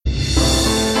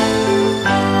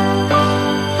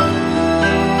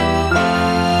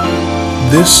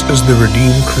This is the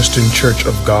Redeemed Christian Church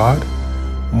of God,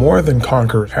 More Than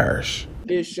Conqueror Parish.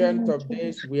 Ancient of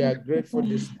days, we are grateful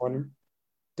this morning.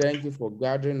 Thank you for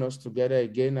gathering us together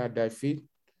again at thy feet.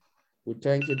 We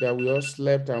thank you that we all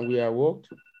slept and we awoke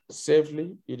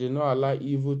safely. You did not allow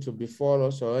evil to befall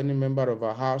us or any member of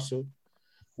our household.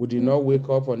 We did not wake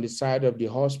up on the side of the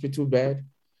hospital bed.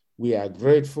 We are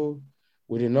grateful.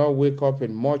 We did not wake up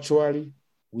in mortuary.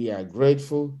 We are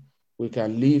grateful. We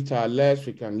can lift our legs.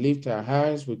 We can lift our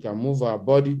hands. We can move our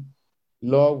body.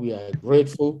 Lord, we are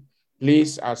grateful.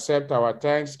 Please accept our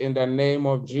thanks in the name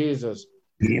of Jesus.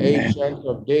 Amen. Ancient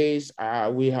of days,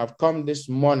 we have come this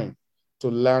morning to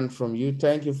learn from you.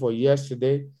 Thank you for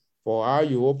yesterday, for how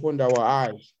you opened our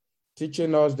eyes,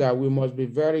 teaching us that we must be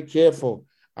very careful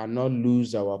and not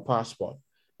lose our passport.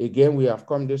 Again, we have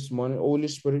come this morning. Holy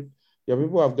Spirit, your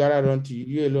people have gathered unto you.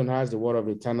 You alone has the word of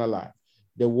eternal life,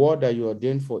 the word that you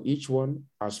ordained for each one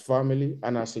as family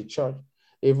and as a church,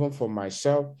 even for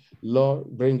myself. Lord,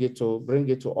 bring it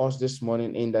to us this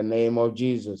morning in the name of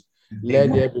Jesus.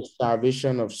 Let there be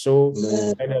salvation of souls.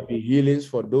 Let there be healings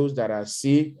for those that are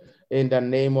sick in the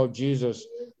name of Jesus.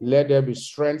 Let there be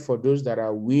strength for those that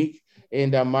are weak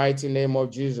in the mighty name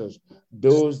of Jesus.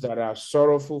 Those that are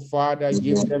sorrowful, Father,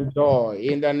 give them joy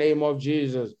in the name of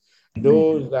Jesus.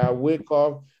 Those that wake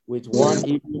up with one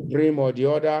evil dream or the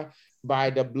other,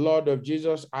 by the blood of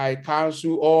Jesus, I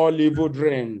cancel all evil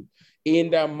dreams.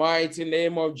 In the mighty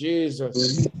name of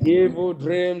Jesus, evil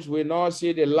dreams will not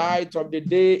see the light of the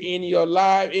day in your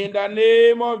life. In the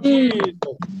name of Jesus,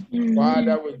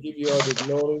 Father, we give you all the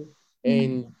glory.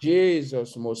 In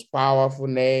Jesus' most powerful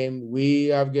name, we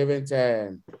have given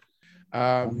thanks.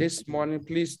 This morning,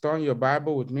 please turn your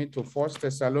Bible with me to 1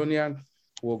 Thessalonians.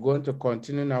 We're going to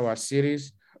continue our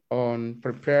series on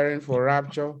preparing for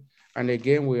rapture. And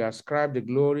again, we ascribe the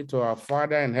glory to our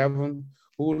Father in heaven,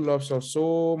 who loves us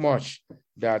so much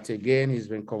that, again, he's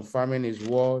been confirming his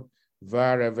word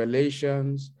via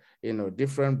revelations,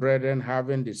 different brethren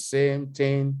having the same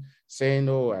thing, saying,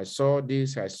 oh, I saw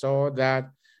this, I saw that.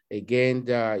 Again,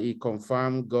 he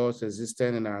confirmed God's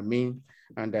existence in our midst,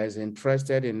 and that is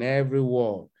interested in every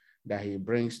word that he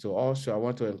brings to us. So I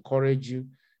want to encourage you,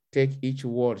 take each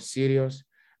word serious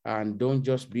and don't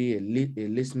just be a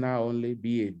listener only,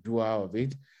 be a doer of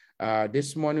it.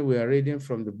 This morning we are reading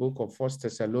from the book of 1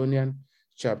 Thessalonians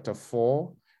chapter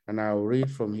 4, and I'll read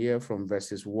from here from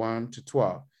verses 1 to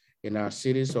 12 in our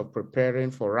series of preparing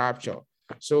for rapture.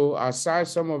 So aside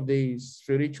some of the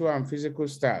spiritual and physical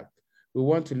stuff, we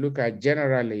want to look at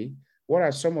generally, what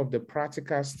are some of the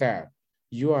practical steps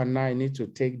you and I need to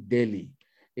take daily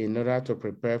in order to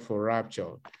prepare for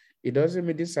rapture? It doesn't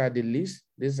mean these are the least.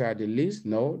 These are the least.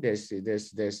 No, there's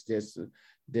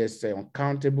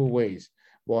uncountable ways.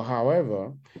 But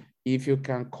however, if you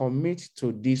can commit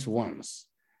to these ones,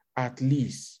 at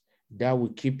least that will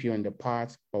keep you in the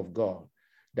path of God.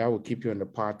 That will keep you in the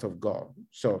path of God.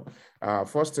 So 1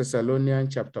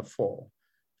 Thessalonians chapter 4.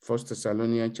 1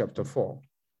 Thessalonians chapter 4.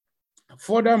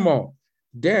 Furthermore,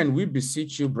 then we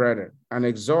beseech you, brethren, and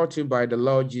exhort you by the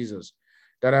Lord Jesus,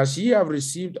 that as ye have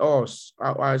received us,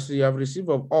 as ye have received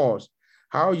of us,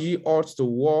 how ye ought to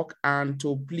walk and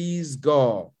to please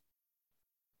God.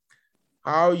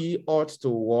 How ye ought to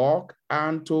walk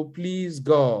and to please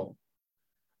God.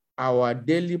 Our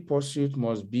daily pursuit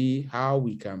must be how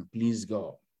we can please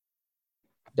God.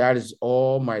 That is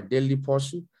all my daily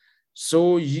pursuit.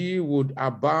 So ye would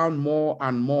abound more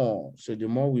and more. So the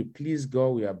more we please God,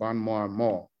 we abound more and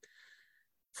more.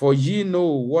 For ye know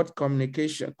what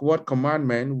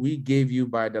commandment we gave you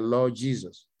by the Lord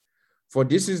Jesus. For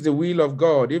this is the will of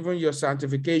God, even your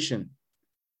sanctification,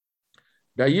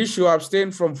 that ye should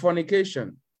abstain from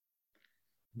fornication,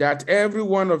 that every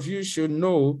one of you should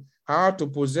know how to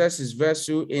possess his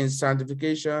vessel in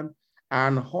sanctification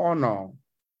and honor,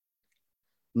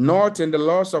 not in the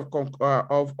lust of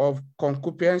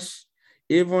concupiscence,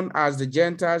 even as the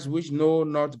Gentiles which know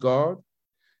not God,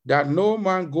 that no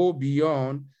man go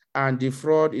beyond and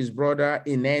defraud his brother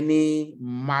in any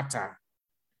matter.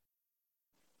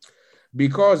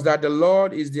 Because that the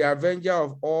Lord is the avenger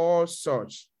of all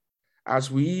such, as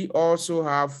we also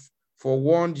have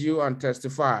forewarned you and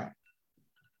testify.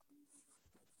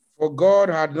 For God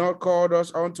had not called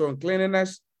us unto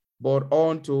uncleanness, but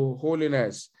unto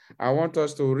holiness. I want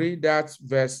us to read that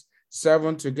verse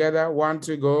 7 together. 1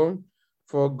 to go.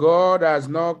 For God has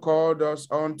not called us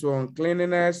unto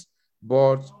uncleanness,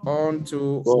 but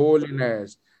unto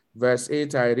holiness. Verse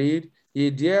 8 I read, He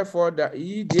therefore that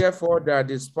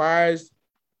despised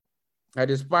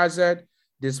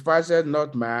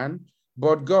not man,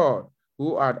 but God,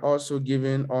 who had also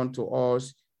given unto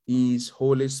us his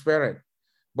Holy Spirit.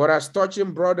 But as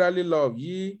touching brotherly love,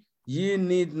 ye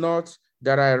need not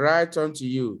that I write unto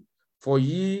you, for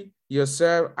ye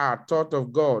yourself are taught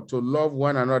of God to love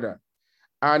one another.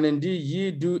 And indeed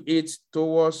ye do it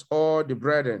towards all the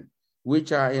brethren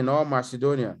which are in all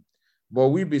Macedonia. But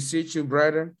we beseech you,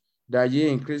 brethren, that ye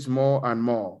increase more and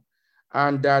more,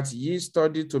 and that ye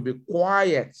study to be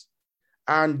quiet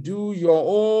and do your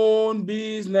own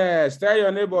business. Tell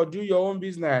your neighbor, do your own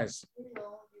business.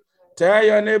 Tell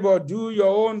your neighbor, do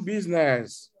your own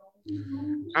business.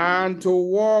 And to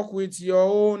walk with your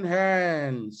own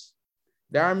hands.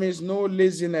 That means no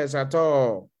laziness at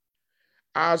all.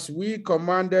 As we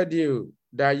commanded you,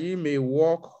 that ye may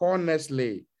walk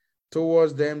honestly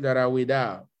towards them that are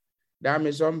without. That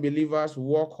means unbelievers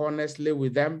walk honestly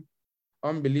with them.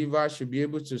 Unbelievers should be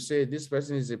able to say, this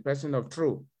person is a person of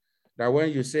truth. That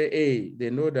when you say A, they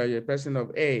know that you're a person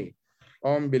of A.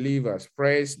 Unbelievers,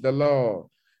 praise the Lord,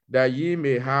 that ye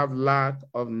may have lack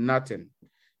of nothing.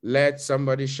 Let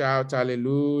somebody shout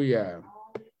hallelujah.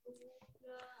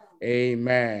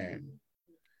 Amen.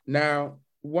 Now,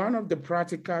 one of the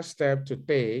practical steps to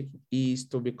take is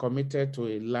to be committed to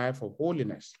a life of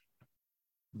holiness.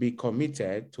 Be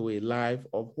committed to a life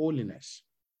of holiness.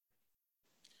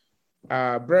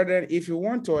 Brethren, if you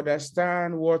want to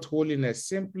understand what holiness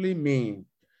simply means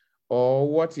or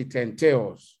what it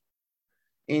entails,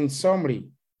 in summary,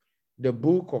 the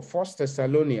book of 1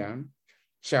 Thessalonians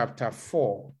chapter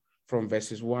 4 from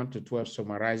verses 1 to 12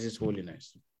 summarizes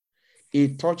holiness.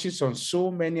 It touches on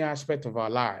so many aspects of our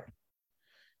life.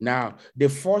 Now, the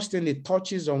first thing it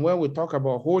touches on when we talk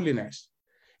about holiness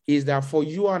is that for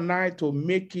you and I to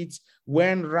make it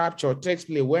when rapture takes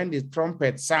place, when the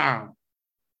trumpet sounds,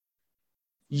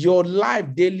 your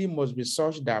life daily must be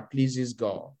such that pleases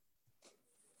God.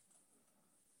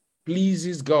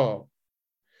 Pleases God.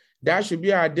 That should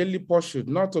be our daily pursuit,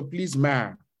 not to please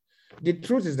man. The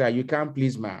truth is that you can't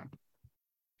please man.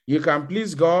 You can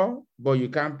please God, but you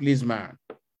can't please man.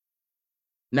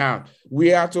 Now,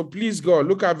 we are to please God.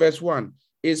 Look at verse 1.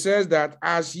 It says that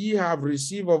as ye have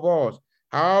received of us,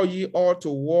 how ye ought to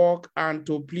walk and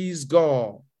to please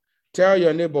God. Tell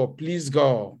your neighbor, please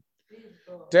God.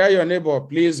 Tell your neighbor,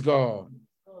 please God.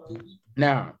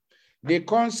 Now, the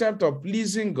concept of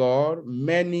pleasing God,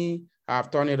 many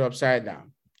have turned it upside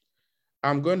down.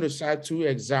 I'm going to cite two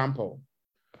examples,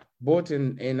 both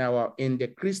in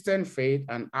the Christian faith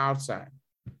and outside.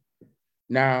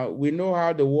 Now, we know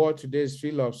how the world today is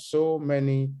full of so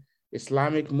many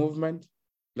Islamic movements.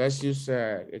 Let's use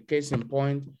a case in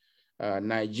point,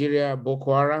 Nigeria,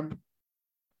 Boko Haram.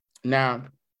 Now,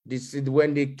 this is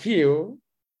when they killed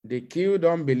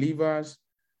unbelievers,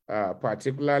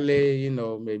 particularly,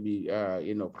 maybe,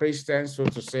 Christians, so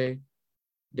to say.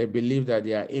 They believe that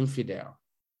they are infidel.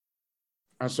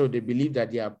 And so they believe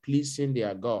that they are pleasing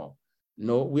their God.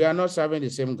 No, we are not serving the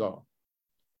same God.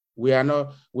 We are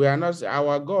not,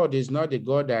 our God is not a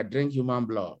God that drinks human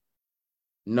blood.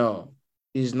 No,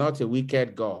 he's not a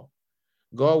wicked God.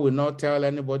 God will not tell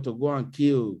anybody to go and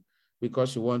kill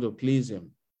because you want to please him.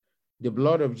 The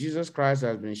blood of Jesus Christ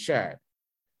has been shed.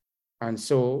 And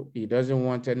so he doesn't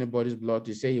want anybody's blood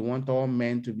to say he wants all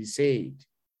men to be saved.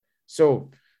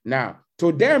 So now,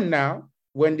 to them now,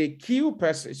 when they kill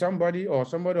somebody or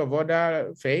somebody of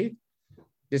other faith,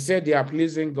 they say they are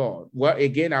pleasing God. Well,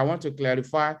 again, I want to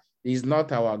clarify, he's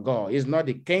not our God. He's not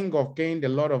the King of Kings, the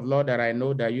Lord of Lords that I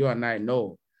know, that you and I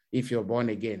know, if you're born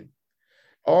again.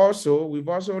 Also, we've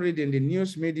also read in the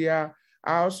news media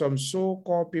how some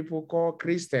so-called people called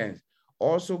Christians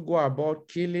also go about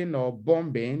killing or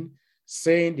bombing,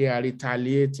 saying they are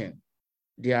retaliating.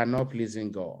 They are not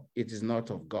pleasing God. It is not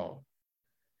of God.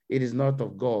 It is not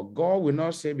of God. God will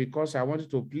not say, because I wanted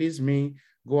to please me,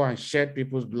 go and shed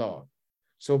people's blood.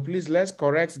 So please, let's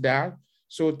correct that.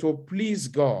 So to please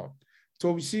God.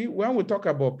 So we see, when we talk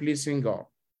about pleasing God,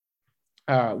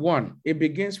 one, it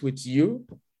begins with you.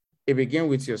 It begins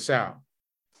with yourself.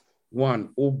 One,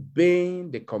 obeying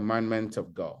the commandments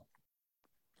of God.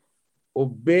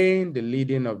 Obeying the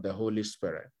leading of the Holy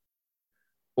Spirit.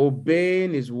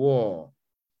 Obeying his word.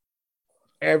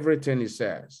 Everything he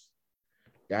says.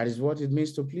 That is what it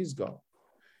means to please God.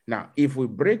 Now, if we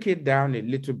break it down a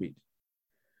little bit,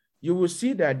 you will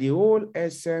see that the whole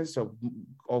essence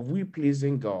of we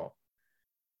pleasing God,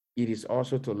 it is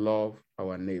also to love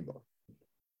our neighbor.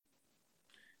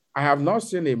 I have not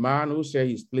seen a man who says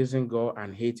he's pleasing God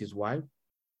and hates his wife.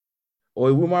 Or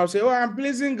a woman will say, oh, I'm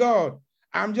pleasing God.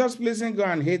 I'm just pleasing God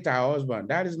and hate her husband.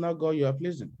 That is not God you are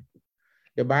pleasing.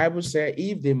 The Bible says,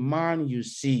 if the man you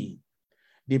see,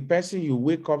 the person you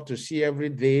wake up to see every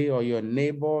day, or your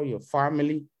neighbor, your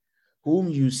family, whom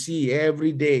you see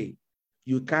every day,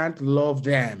 you can't love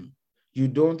them. you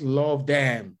don't love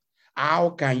them, how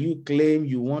can you claim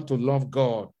you want to love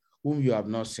God whom you have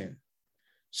not seen?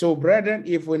 So, brethren,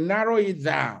 if we narrow it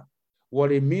down,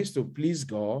 what it means to please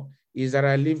God is that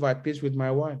I live at peace with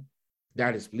my wife.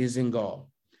 That is pleasing God.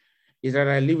 Is that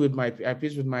I live at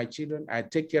peace with my children. I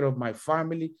take care of my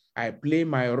family. I play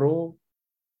my role.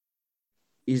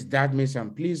 Is that means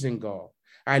I'm pleasing God.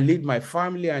 I lead my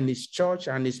family and his church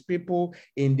and his people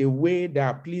in the way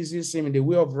that pleases him, in the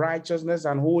way of righteousness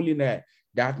and holiness.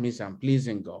 That means I'm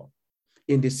pleasing God.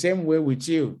 In the same way with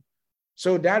you.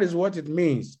 So that is what it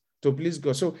means to please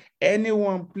God. So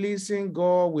anyone pleasing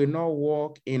God will not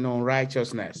walk in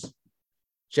unrighteousness.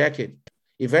 Check it.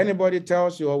 If anybody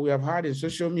tells you, or we have heard in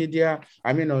social media,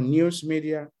 on news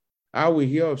media, how we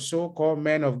hear of so-called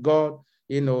men of God,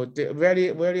 very,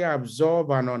 very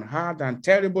absorbed and unheard and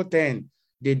terrible thing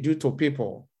they do to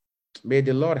people. May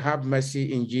the Lord have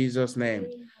mercy in Jesus' name.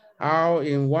 How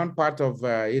in one part of,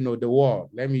 the world,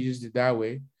 let me use it that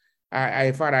way,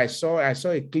 I saw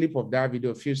a clip of that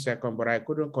video a few seconds, but I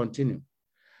couldn't continue.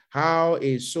 How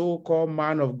a so-called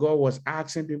man of God was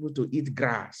asking people to eat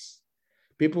grass.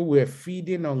 People were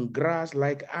feeding on grass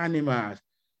like animals.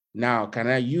 Now,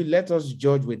 let us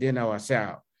judge within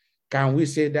ourselves. Can we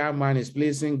say that man is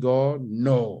pleasing God?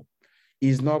 No,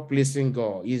 he's not pleasing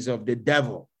God. He's of the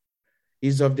devil.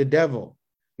 He's of the devil.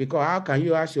 Because how can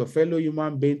you ask your fellow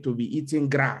human being to be eating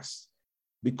grass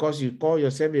because you call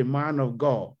yourself a man of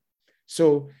God?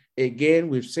 So again,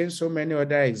 we've seen so many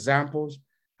other examples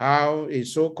how a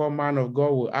so-called man of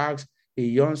God will ask a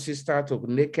young sister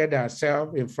to naked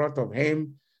herself in front of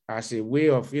him as a way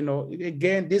of,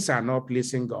 again, these are not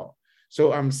pleasing God.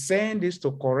 So I'm saying this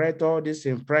to correct all this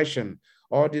impression,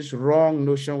 all this wrong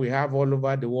notion we have all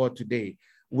over the world today,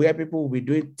 where people will be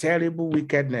doing terrible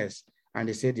wickedness and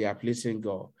they say they are pleasing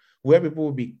God, where people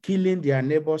will be killing their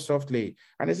neighbor softly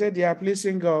and they say they are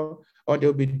pleasing God, or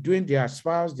they'll be doing their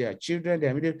spouse, their children,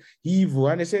 their evil,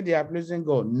 and they say they are pleasing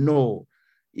God. No,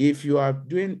 if you are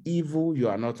doing evil, you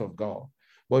are not of God.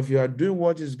 But if you are doing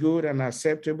what is good and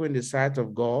acceptable in the sight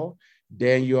of God,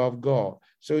 then you are of God.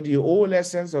 So the whole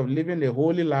essence of living a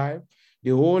holy life,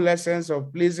 the whole essence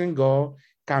of pleasing God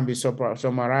can be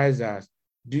summarized as,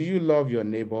 do you love your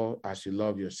neighbor as you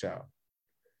love yourself?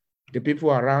 The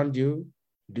people around you,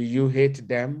 do you hate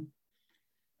them?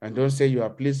 And don't say you are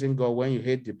pleasing God when you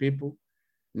hate the people.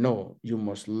 No, you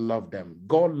must love them.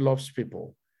 God loves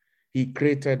people. He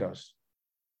created us.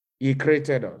 He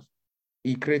created us.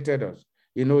 He created us.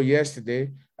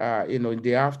 Yesterday, in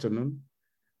the afternoon,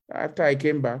 after I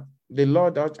came back, the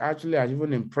Lord actually has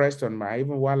even impressed on me,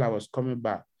 even while I was coming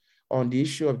back, on the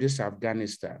issue of this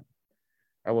Afghanistan.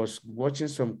 I was watching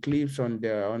some clips on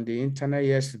the internet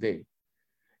yesterday.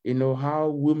 How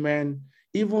women,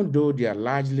 even though they are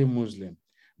largely Muslim,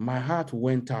 my heart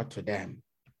went out to them.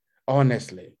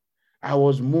 Honestly, I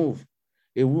was moved.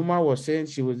 A woman was saying,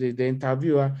 she was the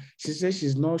interviewer, she said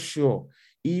she's not sure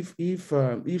if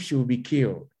she will be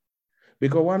killed,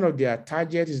 because one of their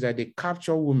targets is that they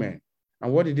capture women.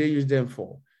 And what did they use them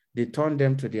for? They turn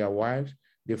them to their wives,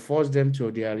 they force them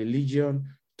to their religion,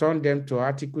 turn them to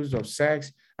articles of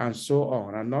sex, and so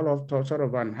on, and all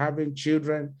of and having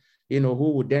children,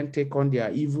 who would then take on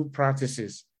their evil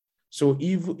practices. So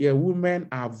women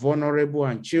are vulnerable,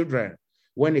 and children,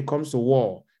 when it comes to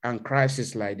war and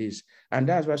crisis like this. And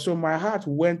that's why, so my heart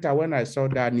went out when I saw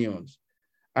that news.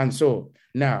 And so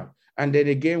now, and then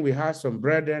again, we had some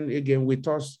brethren again with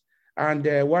us. And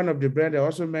one of the brethren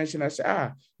also mentioned, I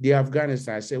said, the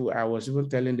Afghanistan. I said, I was even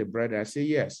telling the brother, I said,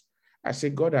 yes. I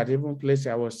said, God had even placed,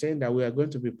 I was saying that we are going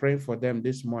to be praying for them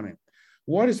this morning.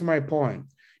 What is my point?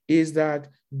 Is that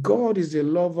God is a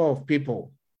lover of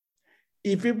people.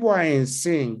 If people are in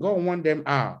sin, God wants them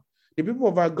out. The people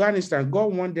of Afghanistan,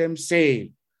 God wants them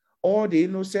saved. All the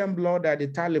innocent blood that the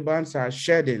Taliban are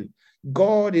shedding,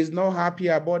 God is not happy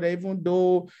about it, even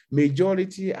though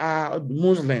majority are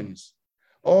Muslims.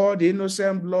 All the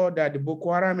innocent blood that the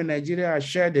Boko Haram in Nigeria are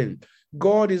shedding,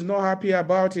 God is not happy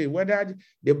about it. Whether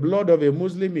the blood of a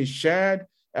Muslim is shed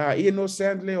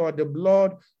innocently, or the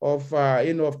blood of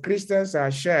of Christians are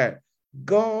shed,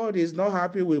 God is not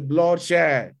happy with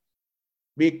bloodshed,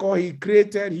 because he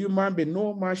created human being.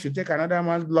 No man should take another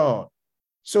man's blood.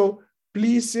 So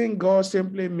pleasing God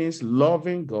simply means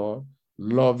loving God,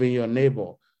 loving your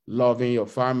neighbor, loving your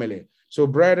family. So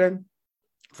brethren,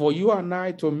 for you and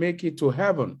I to make it to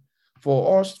heaven,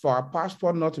 for our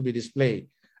passport not to be displayed,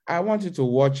 I want you to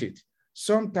watch it.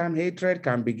 Sometimes hatred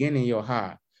can begin in your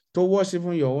heart towards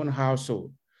even your own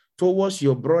household, towards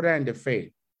your brother in the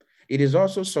faith. It is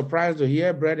also surprising to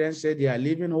hear brethren say they are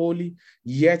living holy,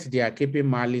 yet they are keeping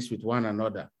malice with one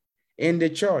another. In the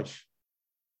church,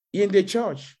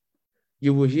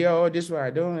 You will hear, oh, this one,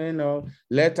 I don't,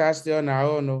 let us stay on our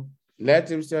own. No.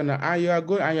 Let him stay on our own. And you are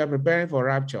good and you are preparing for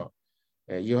rapture.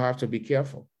 You have to be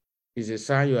careful. It's a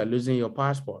sign you are losing your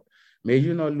passport. May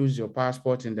you not lose your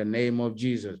passport in the name of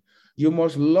Jesus. You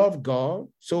must love God.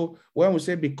 So when we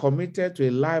say be committed to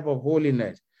a life of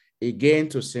holiness, again,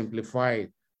 to simplify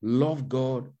it, love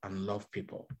God and love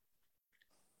people.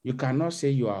 You cannot say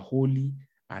you are holy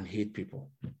and hate people.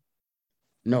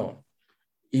 No.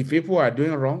 If people are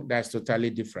doing wrong, that's totally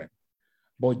different.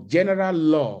 But general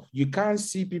love, you can't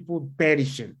see people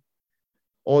perishing,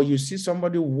 or you see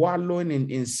somebody wallowing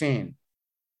in sin,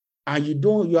 and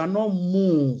you are not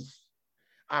moved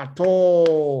at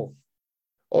all.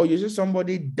 Or you see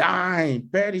somebody dying,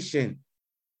 perishing,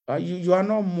 you are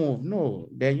not moved. No,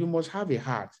 then you must have a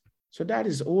heart. So that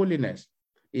is holiness,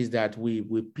 is that we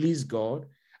please God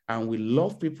and we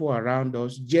love people around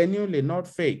us genuinely, not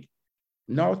fake.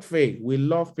 Not fake. We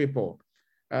love people.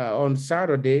 On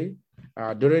Saturday,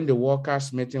 during the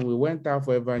workers' meeting, we went out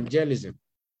for evangelism.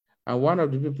 And one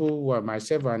of the people were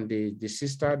myself and the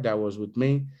sister that was with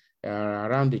me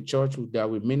around the church that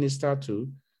we ministered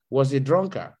to was a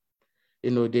drunkard. He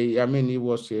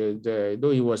was,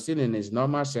 though he was still in his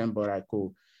normal sense, but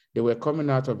they were coming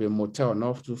out of a motel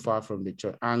not too far from the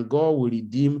church. And God will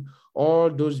redeem all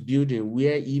those buildings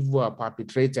where evil are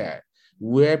perpetrated,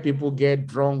 where people get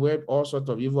drunk, where all sorts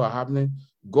of evil are happening.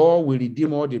 God will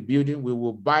redeem all the buildings. We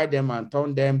will buy them and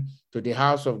turn them to the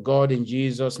house of God in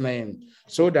Jesus' name,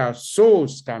 so that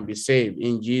souls can be saved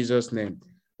in Jesus' name.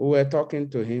 We were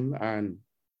talking to him, and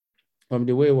from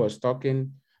the way he was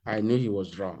talking, I knew he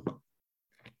was drunk.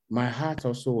 My heart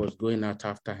also was going out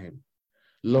after him.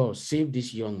 Lord, save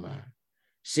this young man.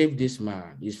 Save this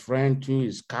man. His friend too,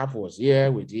 his cap was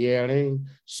here with earring,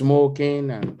 smoking,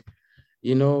 and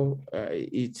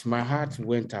my heart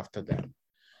went after them.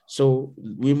 So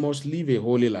we must live a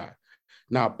holy life.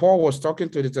 Now, Paul was talking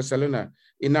to the Thessalonians.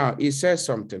 Now, he says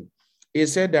something. He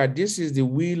said that this is the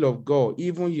will of God,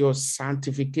 even your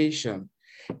sanctification.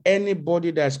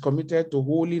 Anybody that's committed to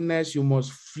holiness, you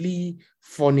must flee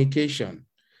fornication.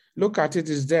 Look at it,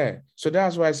 is there. So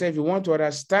that's why I say, if you want to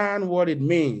understand what it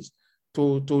means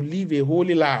to live a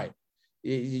holy life,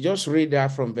 you just read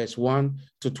that from verse 1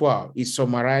 to 12. It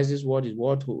summarizes what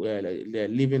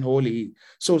living holy is.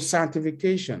 So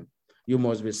sanctification, you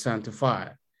must be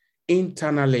sanctified.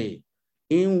 Internally,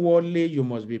 inwardly, you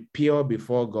must be pure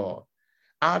before God.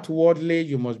 Outwardly,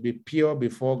 you must be pure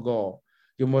before God.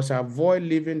 You must avoid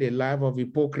living a life of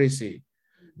hypocrisy.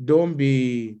 Don't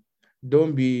be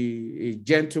a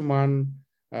gentleman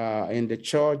in the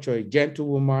church, or a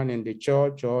gentlewoman in the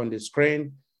church or on the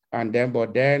screen,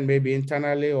 but then maybe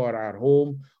internally or at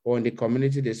home or in the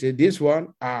community, they say, this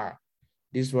one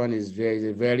is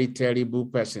a very terrible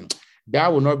person.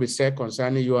 That will not be said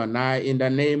concerning you and I in the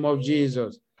name of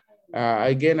Jesus.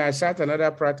 Again, I cite another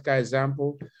practical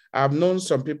example. I've known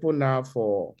some people now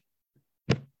for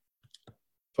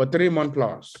 3 months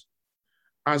plus.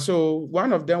 And so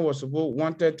one of them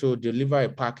wanted to deliver a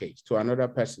package to another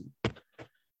person.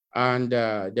 And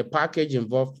the package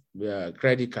involved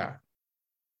credit card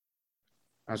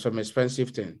and some expensive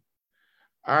thing.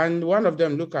 And one of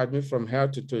them looked at me from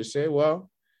head to toe and said, well,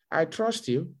 I trust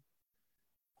you.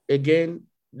 Again,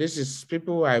 this is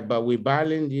people we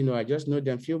bargained, I just know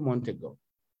them a few months ago.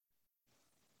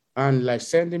 And like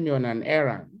sending me on an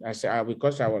errand. I said,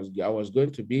 because I was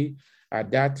going to be at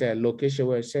that location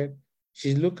where I said,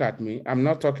 she looked at me. I'm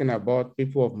not talking about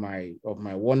people of my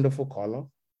wonderful color,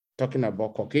 talking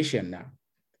about Caucasian now.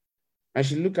 And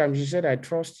she looked at me, she said, I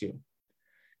trust you.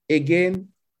 Again,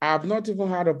 I have not even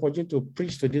had the opportunity to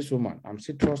preach to this woman. I'm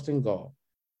still trusting God.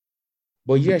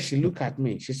 But yes, she looked at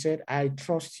me. She said, I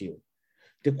trust you.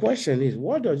 The question is,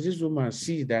 what does this woman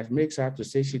see that makes her to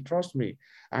say she trusts me?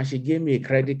 And she gave me a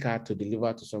credit card to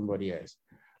deliver to somebody else.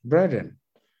 Brethren,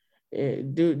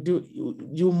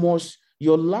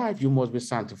 your life, you must be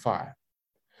sanctified.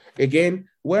 Again,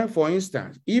 when, for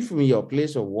instance, if in your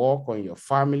place of work or in your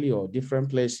family or different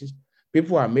places,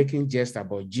 people are making jest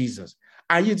about Jesus,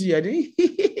 and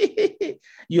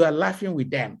you are laughing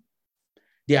with them.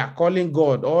 They are calling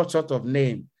God all sorts of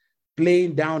names,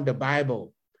 playing down the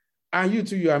Bible.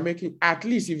 And you are making, at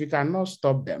least if you cannot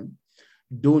stop them,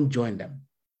 don't join them.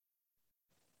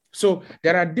 So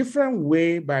there are different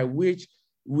ways by which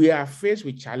we are faced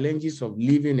with challenges of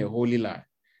living a holy life.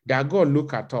 That God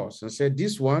look at us and said,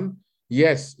 this one,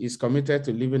 yes, is committed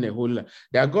to living a holy life.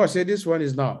 That God said, this one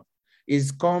is not.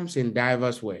 It comes in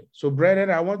diverse ways. So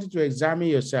brethren, I want you to examine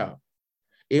yourself.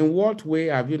 In what way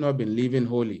have you not been living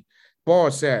holy?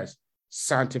 Paul says,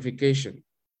 sanctification.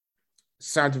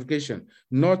 Sanctification,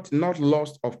 not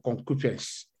lust of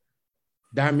concupiscence.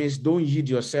 That means don't yield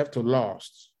yourself to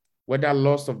lust, whether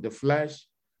lust of the flesh,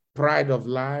 pride of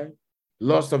life,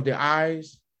 lust of the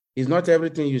eyes. It's not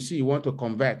everything you see you want to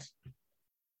convert.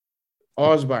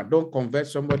 Husband, don't convert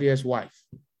somebody else's wife.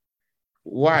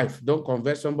 Wife, don't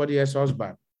convert somebody else's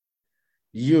husband.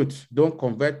 Youth, don't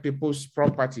convert people's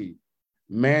property.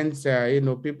 Men's,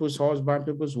 people's husband,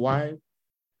 people's wife.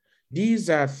 These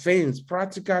are things,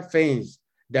 practical things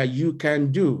that you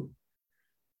can do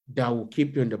that will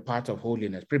keep you in the path of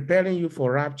holiness, preparing you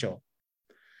for rapture.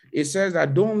 It says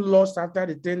that don't lust after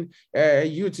the thing.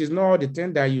 Youth is not the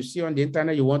thing that you see on the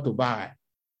internet you want to buy,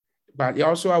 but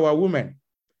also our women.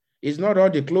 It's not all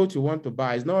the clothes you want to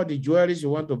buy. It's not all the jewelry you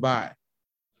want to buy.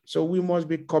 So we must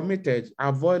be committed,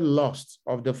 avoid lust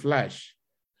of the flesh,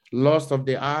 lust of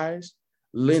the eyes,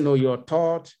 your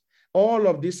thought. All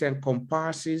of this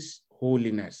encompasses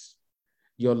holiness.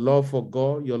 Your love for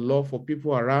God, your love for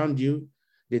people around you,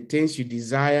 the things you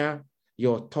desire,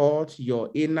 your thoughts,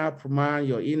 your inner man,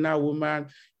 your inner woman,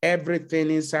 everything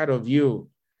inside of you,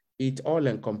 it all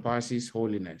encompasses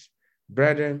holiness.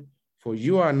 Brethren, for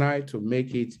you and I to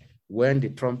make it when the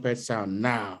trumpet sound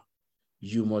now,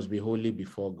 you must be holy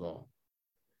before God.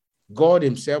 God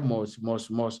himself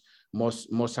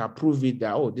must approve it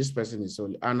that, oh, this person is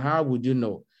holy. And how would you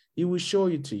know? He will show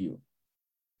it to you.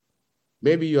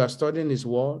 Maybe you are studying his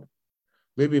word,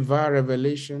 maybe via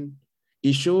revelation.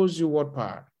 He shows you what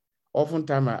part.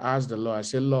 Oftentimes I ask the Lord, I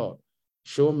say, Lord,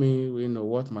 show me,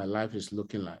 what my life is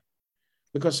looking like.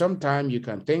 Because sometimes you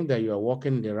can think that you are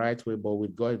walking the right way, but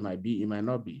with God, it might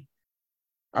not be.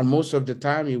 And most of the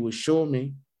time he will show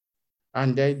me,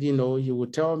 and then, he will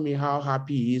tell me how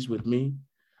happy he is with me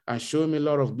and show me a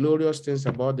lot of glorious things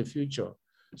about the future.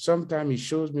 Sometimes he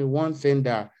shows me one thing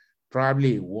that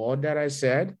probably a word that I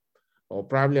said, or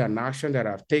probably an action that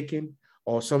I've taken,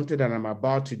 or something that I'm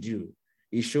about to do.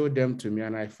 He showed them to me,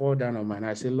 and I fall down on my knees.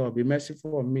 I say, Lord, be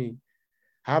merciful on me.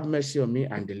 Have mercy on me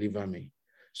and deliver me.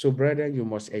 So, brethren, you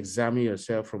must examine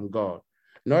yourself from God,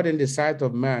 not in the sight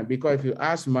of man. Because if you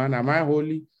ask man, am I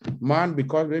holy? Man,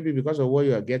 because of what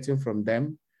you are getting from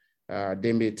them,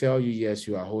 they may tell you, yes,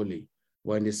 you are holy.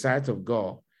 But in the sight of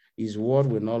God, his word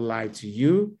will not lie to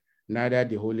you, neither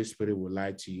the Holy Spirit will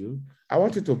lie to you. I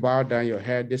want you to bow down your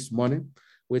head this morning.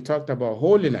 We talked about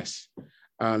holiness.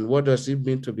 And what does it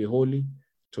mean to be holy?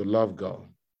 To love God,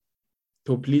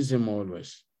 to please him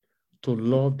always, to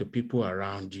love the people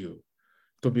around you,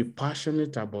 to be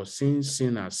passionate about sin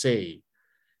and say,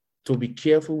 to be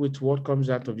careful with what comes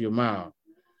out of your mouth,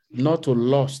 not to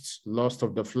lust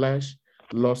of the flesh,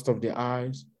 lust of the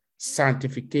eyes,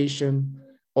 sanctification.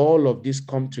 All of this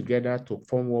come together to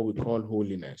form what we call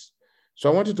holiness. So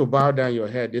I want you to bow down your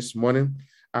head this morning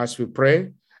as we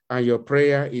pray. And your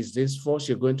prayer is this. First,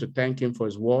 you're going to thank him for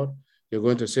his word. You're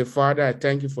going to say, Father, I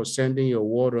thank you for sending your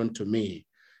word unto me.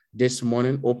 This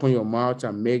morning, open your mouth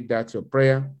and make that your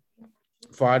prayer.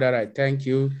 Father, I thank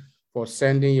you for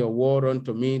sending your word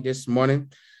unto me this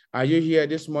morning. Are you here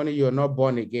this morning? You're not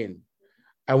born again.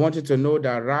 I want you to know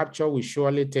that rapture will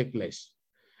surely take place.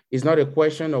 It's not a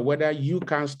question of whether you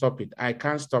can stop it. I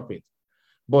can't stop it.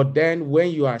 But then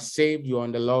when you are saved, you're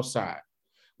on the Lord's side.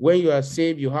 When you are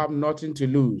saved, you have nothing to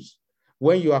lose.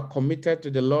 When you are committed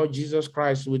to the Lord Jesus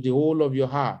Christ with the whole of your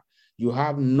heart, you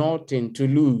have nothing to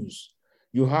lose.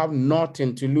 You have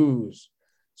nothing to lose.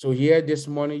 So here this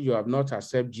morning, you have not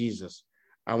accepted Jesus.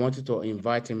 I want you to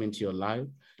invite him into your life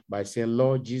by saying,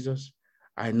 Lord Jesus,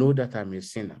 I know that I'm a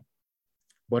sinner,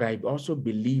 but I also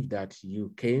believe that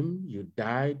you came, you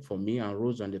died for me and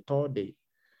rose on the third day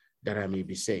that I may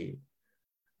be saved.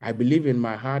 I believe in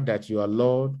my heart that you are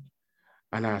Lord,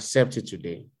 and I accept it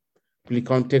today. Please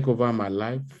come take over my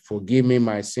life. Forgive me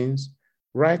my sins.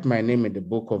 Write my name in the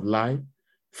book of life.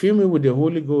 Fill me with the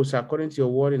Holy Ghost according to your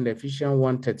word in Ephesians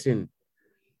 1:13.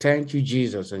 Thank you,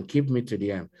 Jesus, and keep me to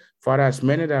the end. Father, as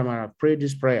many that I have prayed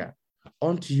this prayer,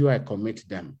 unto you I commit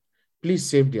them. Please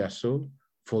save their soul.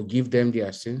 Forgive them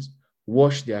their sins.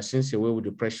 Wash their sins away with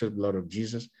the precious blood of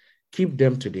Jesus. Keep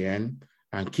them to the end,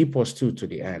 and keep us too to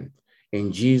the end.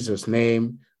 In Jesus'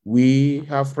 name, we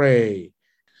have prayed.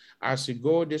 As you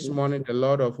go this morning, the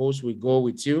Lord of hosts will go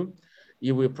with you.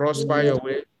 He will prosper your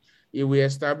way. He will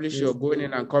establish your going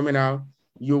in and coming out.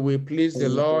 You will please the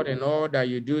Lord in all that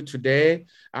you do today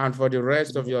and for the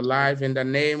rest of your life in the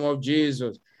name of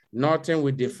Jesus. Nothing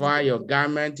will defile your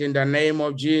garment in the name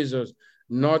of Jesus.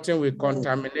 Nothing will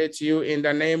contaminate you in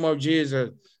the name of Jesus.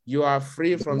 You are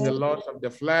free from the lust of the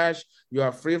flesh. You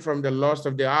are free from the lust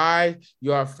of the eye.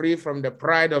 You are free from the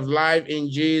pride of life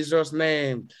in Jesus'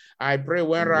 name. I pray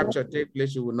when rapture takes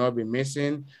place, you will not be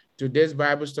missing today's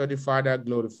Bible study, Father,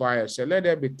 glorify yourself. Let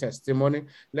there be testimony.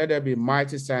 Let there be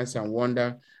mighty signs and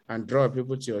wonder, and draw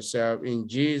people to yourself. In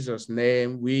Jesus'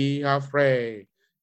 name we have prayed.